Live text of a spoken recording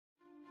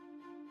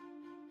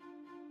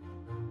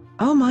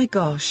Oh my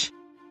gosh.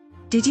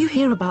 Did you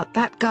hear about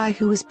that guy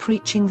who was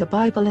preaching the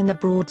Bible in the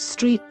Broad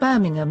Street,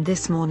 Birmingham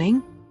this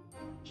morning?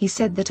 He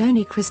said that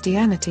only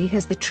Christianity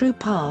has the true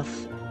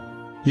path.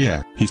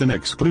 Yeah, he's an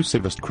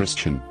exclusivist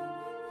Christian.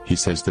 He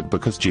says that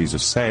because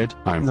Jesus said,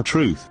 "I am the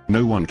truth,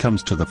 no one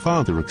comes to the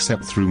Father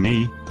except through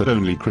me," that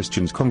only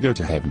Christians can go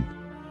to heaven.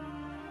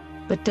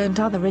 But don't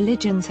other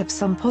religions have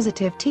some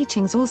positive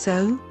teachings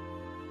also?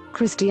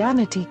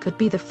 Christianity could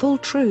be the full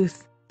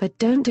truth, but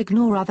don't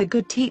ignore other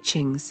good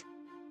teachings.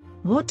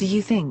 What do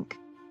you think?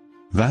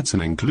 That's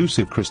an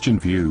inclusive Christian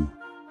view.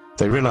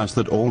 They realize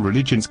that all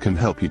religions can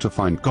help you to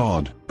find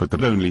God, but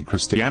that only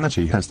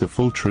Christianity has the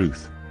full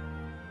truth.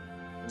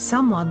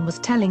 Someone was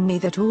telling me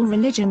that all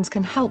religions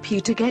can help you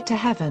to get to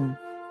heaven.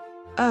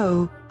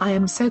 Oh, I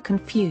am so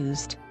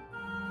confused.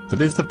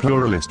 That is the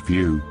pluralist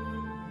view.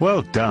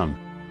 Well done.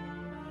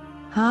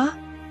 Huh?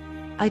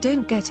 I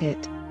don't get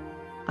it.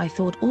 I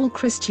thought all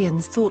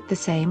Christians thought the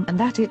same and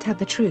that it had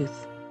the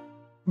truth.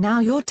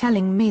 Now you're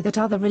telling me that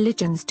other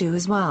religions do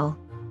as well.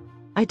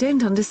 I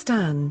don't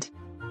understand.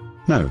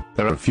 No,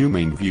 there are a few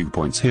main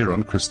viewpoints here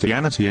on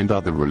Christianity and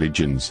other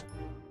religions.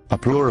 A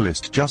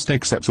pluralist just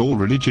accepts all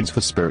religions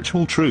for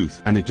spiritual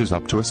truth, and it is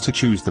up to us to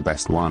choose the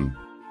best one.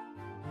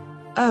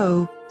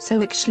 Oh, so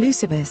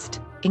exclusivist,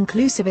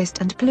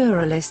 inclusivist and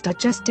pluralist are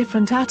just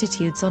different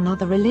attitudes on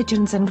other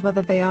religions and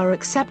whether they are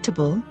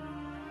acceptable?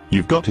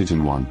 You've got it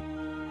in one.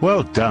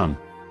 Well done.